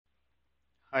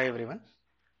Hi everyone.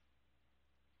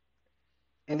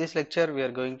 In this lecture we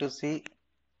are going to see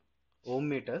ohm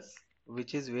meters,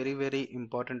 which is very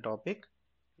important topic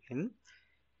in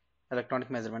electronic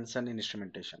measurements and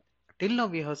instrumentation. Till now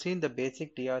we have seen the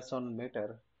basic TR sound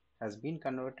meter has been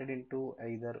converted into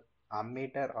either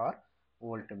ammeter or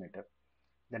voltmeter.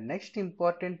 The next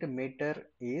important meter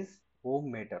is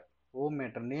ohm meter. Ohm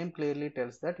meter name clearly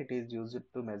tells that it is used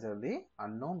to measure the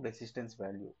unknown resistance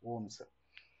value, ohms,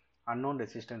 unknown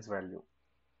resistance value.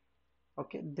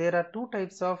 Okay, there are two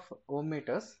types of ohm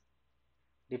meters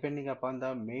depending upon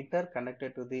the meter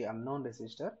connected to the unknown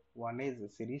resistor. One is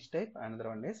series type, another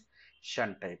one is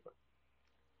shunt type.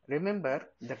 Remember,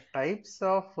 the types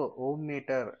of ohm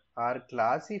meter are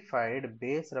classified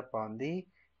based upon the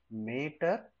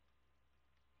meter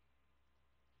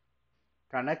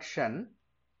connection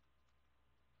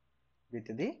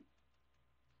with the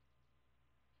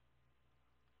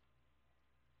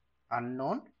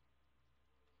unknown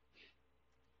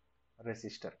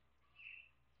resistor.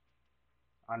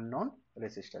 Unknown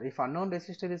resistor. If unknown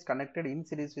resistor is connected in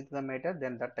series with the meter,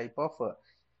 then that type of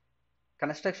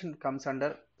construction comes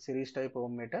under series type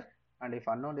ohm meter, and if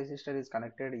unknown resistor is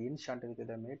connected in shunt with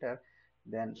the meter,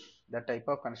 then the type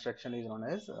of construction is known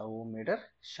as ohm meter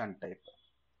shunt type.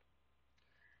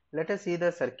 Let us see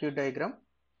the circuit diagram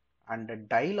and the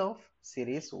dial of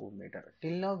series ohm meter.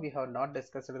 Till now we have not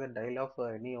discussed the dial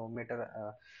of any ohm meter,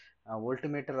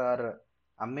 voltmeter or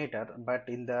ammeter, but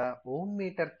in the ohm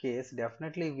meter case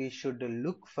definitely we should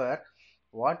look for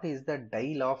what is the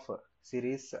dial of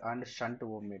series and shunt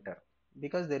ohm meter,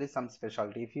 because there is some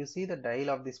specialty. If you see the dial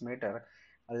of this meter,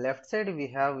 left side we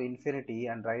have infinity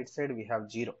and right side we have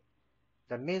 0.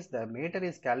 That means the meter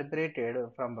is calibrated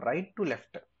from right to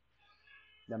left.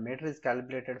 The meter is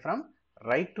calibrated from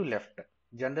right to left.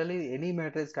 Generally, any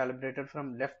meter is calibrated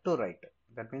from left to right.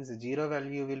 That means 0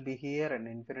 value will be here and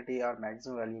infinity or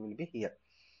maximum value will be here.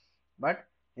 But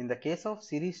in the case of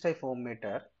series type ohm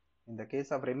meter, in the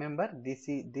case of, remember, this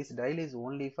dial is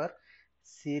only for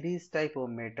series type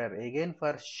ohm meter. Again,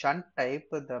 for shunt type,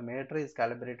 the meter is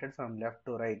calibrated from left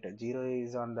to right. 0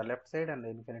 is on the left side and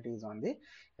infinity is on the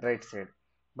right side.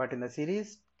 But in the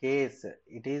series case,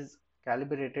 it is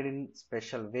calibrated in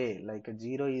special way, like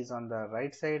 0 is on the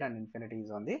right side and infinity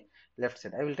is on the left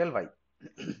side. I will tell why.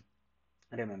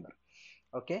 Remember.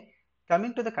 Okay,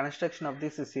 coming to the construction of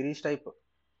this series type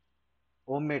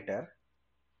ohm meter,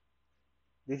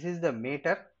 this is the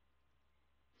meter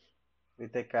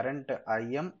with a current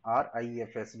IM or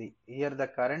IFSD. Here the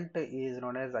current is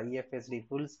known as IFSD,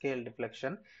 full scale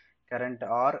deflection current,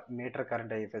 or meter current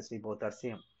IFSD, both are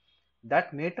same.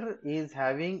 That meter is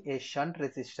having a shunt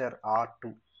resistor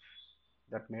R2.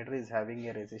 That meter is having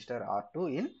a resistor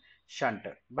R2 in shunt.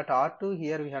 But R2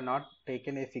 here we have not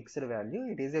taken a fixed value,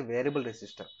 it is a variable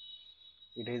resistor.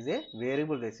 It is a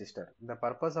variable resistor. The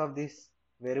purpose of this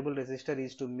variable resistor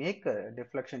is to make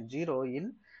deflection 0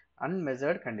 in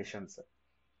unmeasured conditions.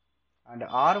 And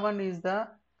R1 is the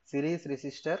series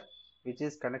resistor which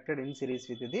is connected in series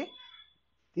with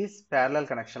this parallel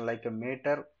connection, like a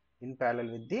meter in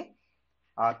parallel with the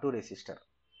R2 resistor.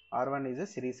 R1 is a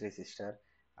series resistor,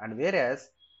 and whereas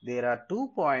there are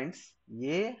 2 points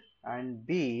A and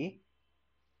B,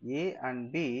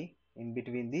 in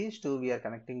between these two we are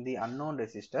connecting the unknown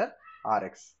resistor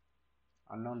Rx.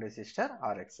 Unknown resistor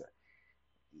Rx.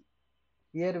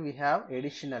 Here we have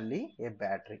additionally a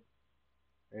battery.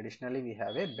 Additionally we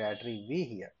have a battery V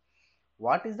here.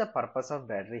 What is the purpose of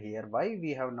battery here? Why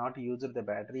we have not used the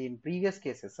battery in previous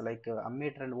cases like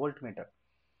ammeter and voltmeter?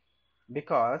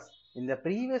 Because in the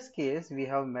previous case we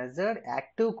have measured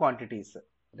active quantities.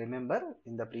 Remember,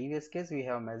 in the previous case we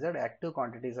have measured active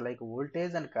quantities like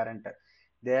voltage and current.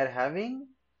 They are having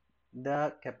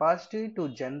the capacity to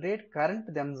generate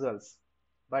current themselves,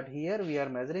 but here we are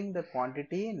measuring the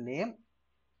quantity named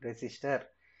resistor.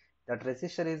 That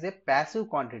resistor is a passive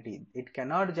quantity, it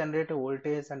cannot generate a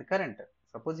voltage and current.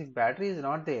 Suppose if battery is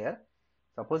not there,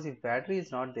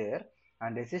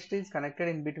 and resistor is connected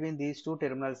in between these two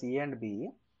terminals A and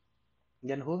B,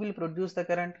 then who will produce the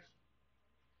current?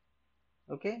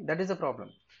 Okay, that is a problem.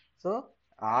 So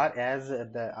R, as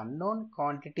the unknown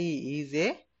quantity is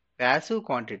a passive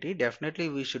quantity, definitely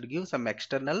we should give some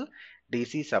external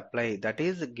DC supply, that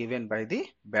is given by the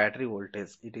battery voltage.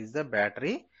 It is the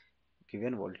battery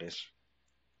given voltage.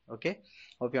 Okay,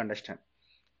 hope you understand.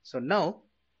 So now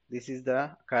this is the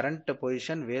current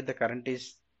position where the current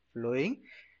is flowing,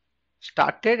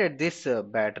 started at this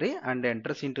battery and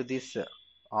enters into this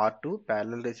R2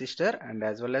 parallel resistor, and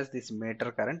as well as this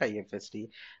meter current IFSD,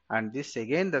 and this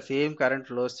again the same current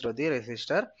flows through the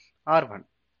resistor R1.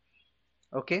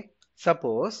 Okay,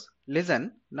 Suppose,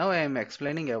 listen, now I am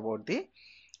explaining about the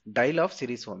dial of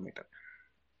series ohmmeter.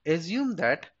 Assume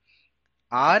that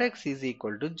Rx is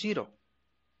equal to 0.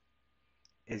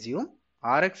 Assume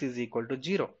Rx is equal to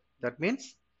 0. That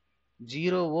means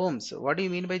 0 ohms. What do you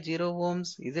mean by 0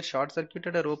 ohms? Is it short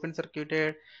circuited or open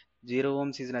circuited? 0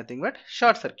 ohms is nothing but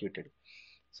short circuited.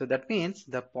 So that means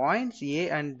the points A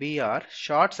and B are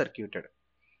short circuited.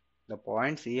 The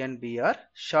points A and B are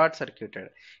short circuited.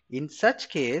 In such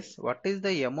case, what is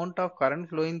the amount of current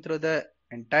flowing through the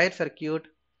entire circuit?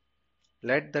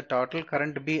 Let the total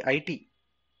current be IT.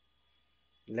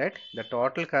 Let the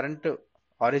total current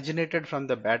originated from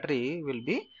the battery will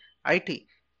be IT.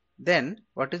 Then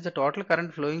what is the total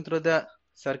current flowing through the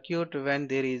circuit when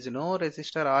there is no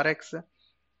resistor Rx?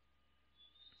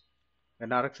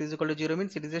 When Rx is equal to 0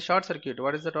 means it is a short circuit.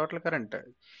 What is the total current?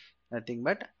 Nothing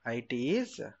but IT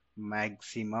is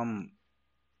maximum.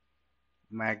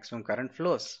 Maximum current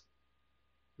flows.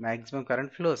 Maximum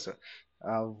current flows.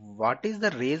 What is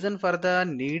the reason for the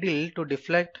needle to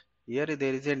deflect? Here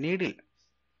there is a needle.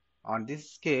 On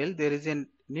this scale there is a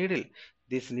needle.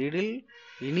 This needle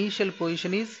initial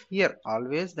position is here.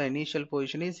 Always the initial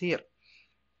position is here.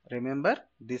 Remember,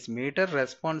 this meter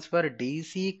responds for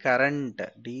DC current.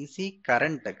 DC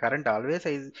current. Current always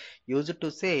is used to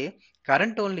say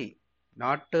current only,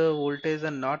 not voltage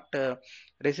and not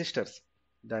resistors.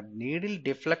 The needle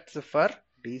deflects for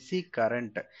DC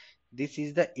current. This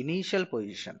is the initial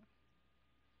position.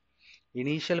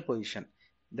 Initial position.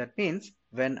 That means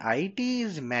when IT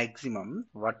is maximum,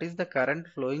 what is the current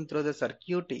flowing through the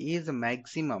circuit is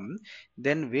maximum,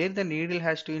 then where the needle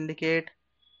has to indicate?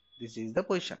 This is the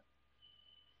position.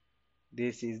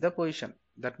 This is the position.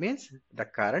 That means the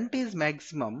current is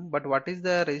maximum, but what is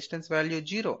the resistance value?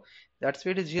 0. That's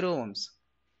why it is 0 ohms.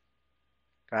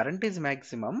 Current is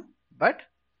maximum, but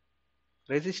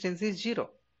resistance is 0.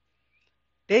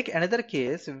 Take another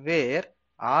case where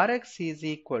Rx is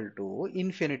equal to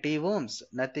infinity ohms,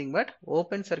 nothing but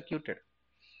open circuited.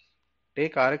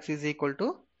 Take Rx is equal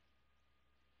to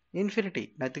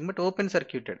infinity, nothing but open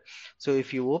circuited. So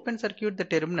if you open circuit the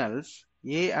terminals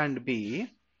A and B,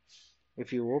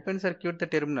 if you open circuit the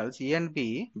terminals A and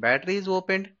B, battery is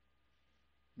opened.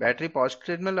 Battery positive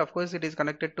terminal, of course, it is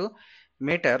connected to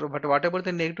meter, but what about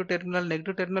the negative terminal?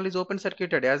 Negative terminal is open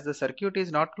circuited. As the circuit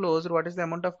is not closed, what is the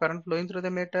amount of current flowing through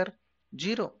the meter?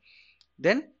 0.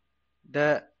 Then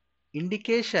the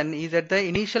indication is at the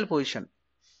initial position.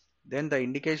 Then the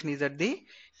indication is at the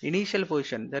initial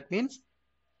position. That means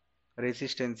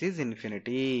resistance is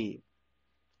infinity.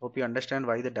 Hope you understand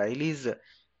why the dial is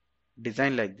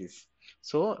designed like this.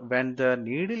 So when the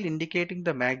needle indicating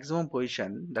the maximum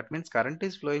position, that means current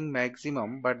is flowing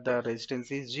maximum, but the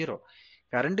resistance is 0.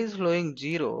 Current is flowing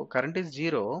 0, current is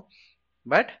 0,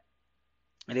 but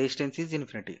resistance is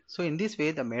infinity. So in this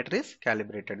way the meter is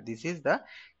calibrated. This is the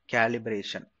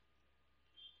calibration.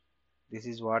 This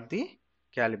is what the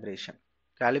calibration.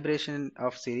 Calibration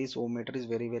of series ohmmeter is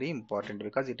very, very important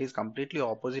because it is completely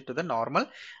opposite to the normal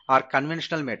or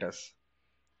conventional meters.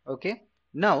 Okay.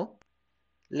 Now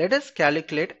let us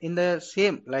calculate in the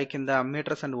same, like in the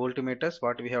ammeters and voltmeters,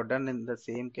 what we have done in the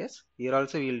same case. Here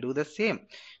also we will do the same.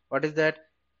 What is that?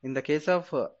 In the case of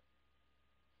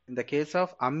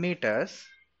ammeters,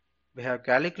 we have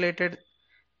calculated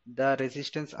the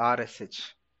resistance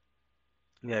RSH.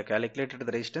 We have calculated the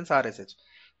resistance RSH.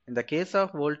 In the case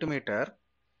of voltmeter,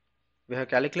 we have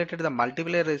calculated the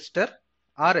multiplier resistor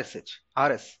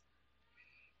RS.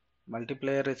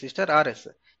 Multiplier resistor RS.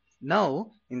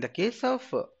 Now, in the case of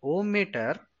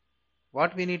ohmmeter,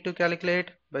 what we need to calculate?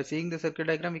 By seeing the circuit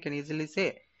diagram, we can easily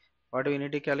say what do we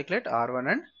need to calculate?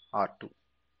 R1 and R2.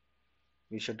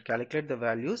 We should calculate the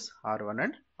values R1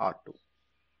 and R2.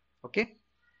 Okay.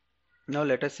 Now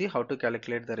let us see how to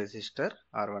calculate the resistor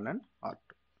R1 and R2.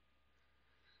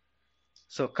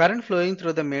 So current flowing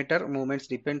through the meter movements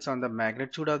depends on the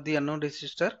magnitude of the unknown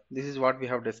resistor. This is what we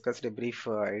have discussed. A brief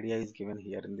idea is given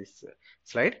here in this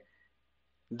slide.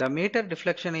 The meter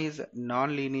deflection is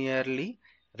non-linearly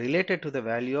related to the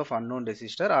value of unknown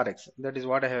resistor Rx. That is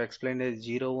what I have explained as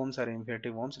 0 ohms or infinity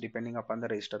ohms depending upon the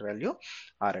resistor value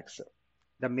Rx.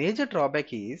 The major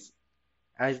drawback is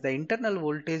as the internal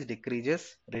voltage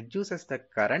decreases, reduces the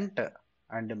current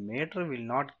and the meter will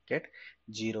not get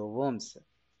 0 ohms.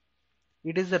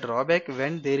 It is the drawback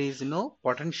when there is no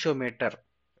potentiometer.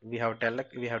 We have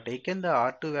taken the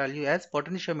R2 value as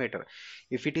potentiometer.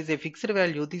 If it is a fixed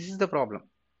value, this is the problem.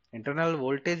 Internal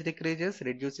voltage decreases,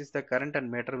 reduces the current and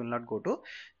meter will not go to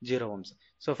 0 ohms.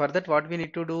 So for that what we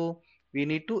need to do? We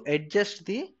need to adjust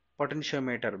the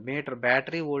potentiometer.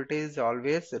 Battery voltage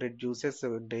always reduces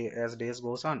as days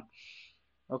goes on.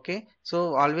 Okay,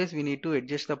 so always we need to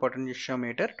adjust the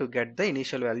potentiometer to get the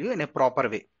initial value in a proper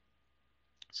way.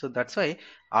 So that's why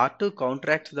R2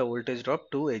 counteracts the voltage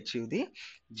drop to achieve the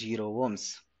 0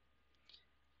 ohms.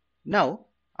 Now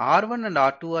R1 and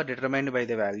R2 are determined by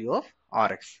the value of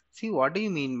Rx. See, what do you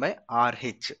mean by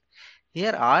RH?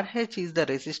 Here RH is the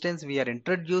resistance we are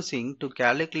introducing to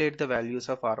calculate the values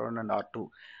of R1 and R2.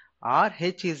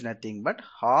 RH is nothing but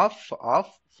half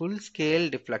of full scale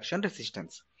deflection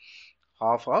resistance.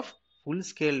 Half of full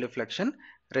scale deflection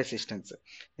resistance.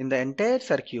 In the entire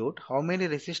circuit, how many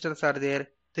resistors are there?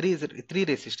 Three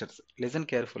resistors. Listen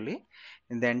carefully.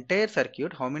 In the entire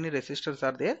circuit, how many resistors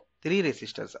are there? Three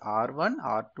resistors, R1,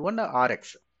 R2 and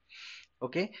Rx.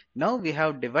 Okay. Now we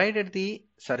have divided the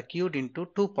circuit into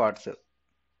two parts,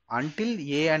 until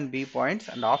A and B points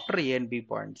and after A and B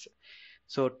points.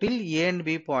 So till A and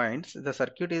B points, the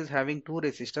circuit is having two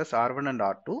resistors R1 and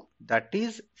R2. That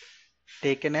is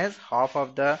taken as half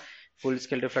of the full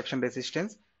scale deflection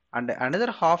resistance, and another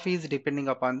half is depending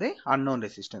upon the unknown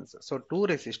resistance. So two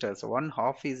resistors, one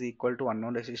half is equal to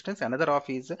unknown resistance, another half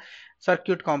is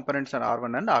circuit components on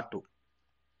R1 and R2.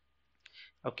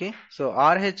 Okay, so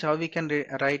RH, how we can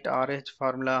write RH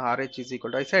formula? RH is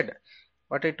equal to, I said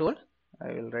what I told,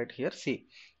 I will write here. See,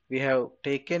 we have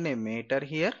taken a meter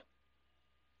here.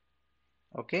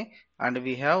 Okay, and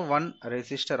we have one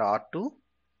resistor R2,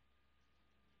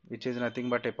 which is nothing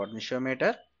but a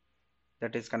potentiometer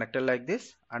that is connected like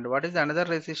this. And what is another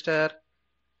resistor?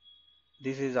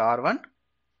 This is R1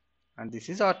 and this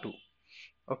is R2.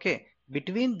 Okay,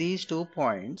 between these 2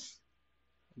 points,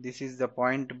 this is the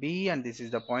point B and this is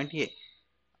the point A.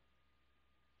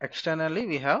 Externally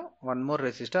we have one more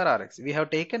resistor Rx. We have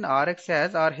taken Rx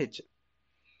as RH.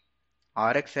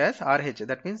 Rx as RH.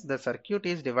 That means the circuit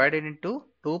is divided into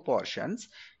two portions.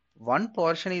 One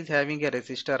portion is having a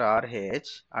resistor RH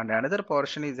and another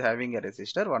portion is having a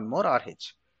resistor, one more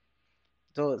RH.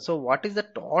 So what is the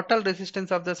total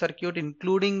resistance of the circuit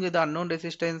including the unknown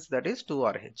resistance? That is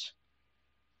 2RH.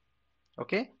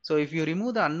 Okay. So if you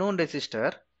remove the unknown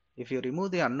resistor,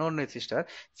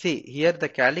 see here the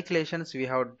calculations we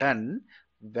have done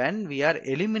when we are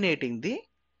eliminating the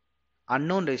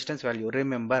unknown resistance value.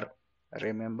 Remember,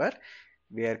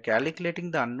 we are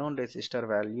calculating the unknown resistor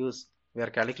values. We are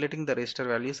calculating the resistor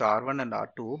values R1 and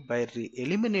R2 by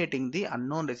eliminating the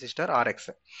unknown resistor Rx.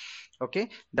 Okay.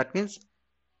 That means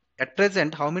at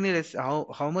present, how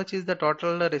much is the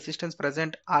total resistance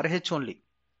present? RH only,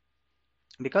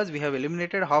 because we have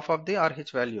eliminated half of the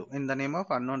RH value in the name of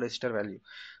unknown resistor value.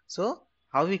 So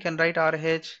how we can write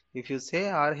RH? If you say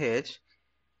RH,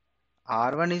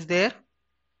 R1 is there,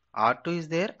 R2 is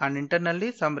there, and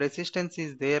internally some resistance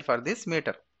is there for this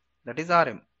meter, that is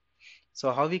Rm.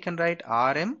 So how we can write?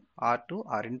 Rm, R2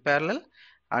 are in parallel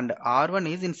and R1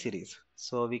 is in series.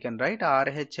 So we can write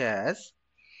RH as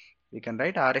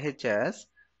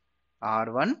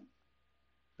R1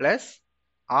 plus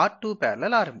R2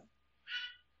 parallel Rm.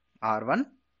 R1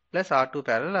 plus R2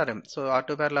 parallel Rm. So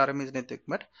R2 parallel Rm is nothing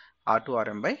but R2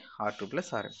 Rm by R2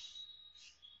 plus Rm.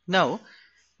 Now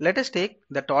let us take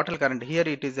the total current. Here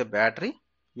it is a battery.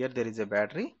 Here there is a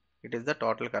battery. It is the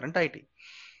total current IT.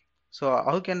 So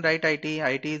how can write IT?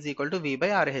 IT is equal to V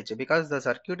by RH, because the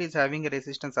circuit is having a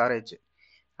resistance RH.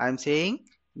 I am saying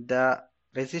the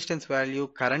resistance value,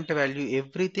 current value,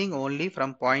 everything only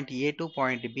from point A to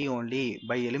point B only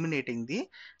by eliminating the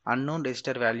unknown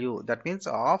resistor value. That means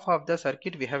half of the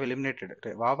circuit we have eliminated.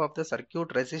 Half of the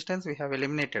circuit resistance we have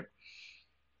eliminated.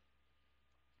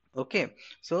 Okay,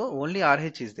 so only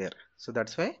RH is there. So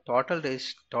that's why total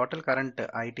current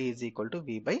IT is equal to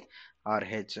V by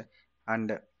RH,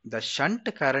 and the shunt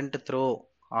current through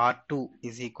R2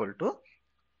 is equal to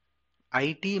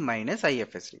IT minus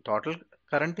IFSD. Total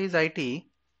current is IT.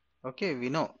 Okay, we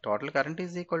know total current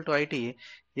is equal to IT.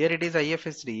 Here it is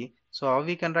IFSD. So how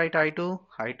we can write I2?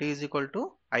 I2 is equal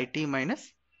to IT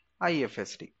minus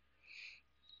IFSD.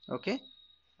 Okay,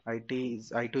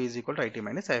 I2 is equal to IT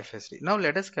minus IFSD. Now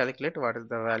let us calculate what is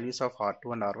the values of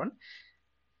R2 and R1.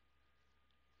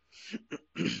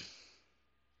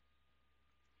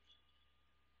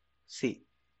 See,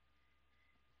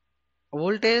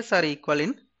 voltages are equal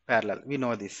in parallel. We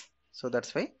know this. So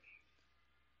that's why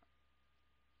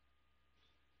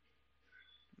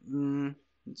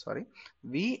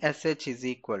VSH is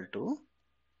equal to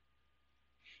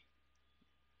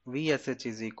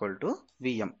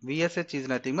VM. VSH is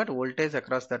nothing but voltage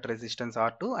across that resistance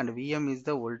R2, and VM is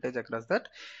the voltage across that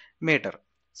meter.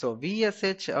 So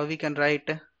VSH, we can write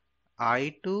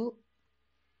I2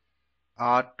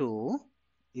 R2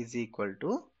 is equal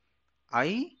to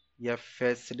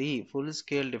IFSD, full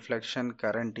scale deflection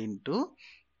current, into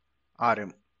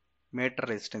Rm. meter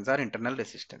resistance or internal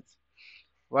resistance.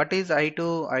 What is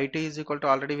I2? I2 is equal to,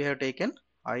 already we have taken,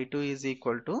 I2 is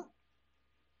equal to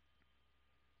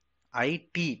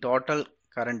IT total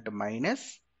current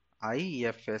minus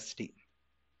IFSD.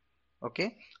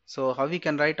 Okay, so how we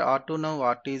can write R2 now?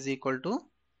 R2 is equal to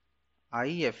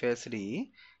IFSD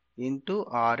into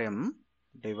RM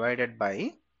divided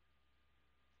by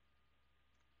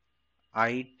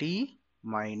IT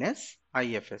minus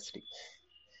IFSD.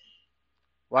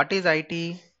 What is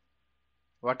IT?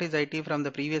 What is IT from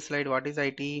the previous slide? What is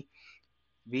IT?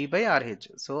 V by RH.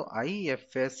 So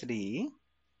IFSD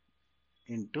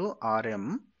into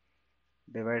RM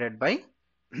divided by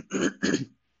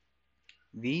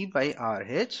V by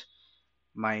RH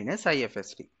minus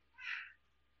IFSD.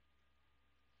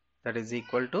 That is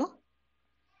equal to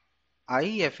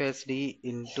IFSD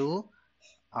into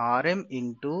RM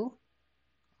into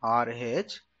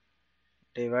RH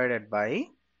divided by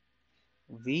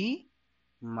V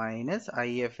minus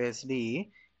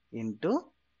IFSD into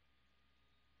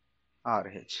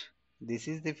RH. This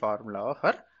is the formula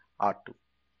for R2.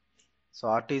 So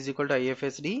R2 is equal to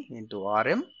IFSD into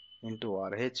RM into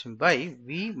RH by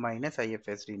V minus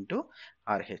IFSD into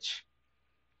RH.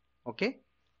 Okay.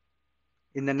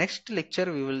 In the next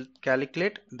lecture, we will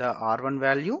calculate the R1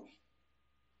 value,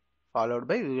 followed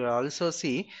by we will also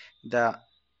see the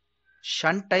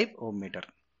shunt type ohmmeter.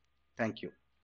 Thank you.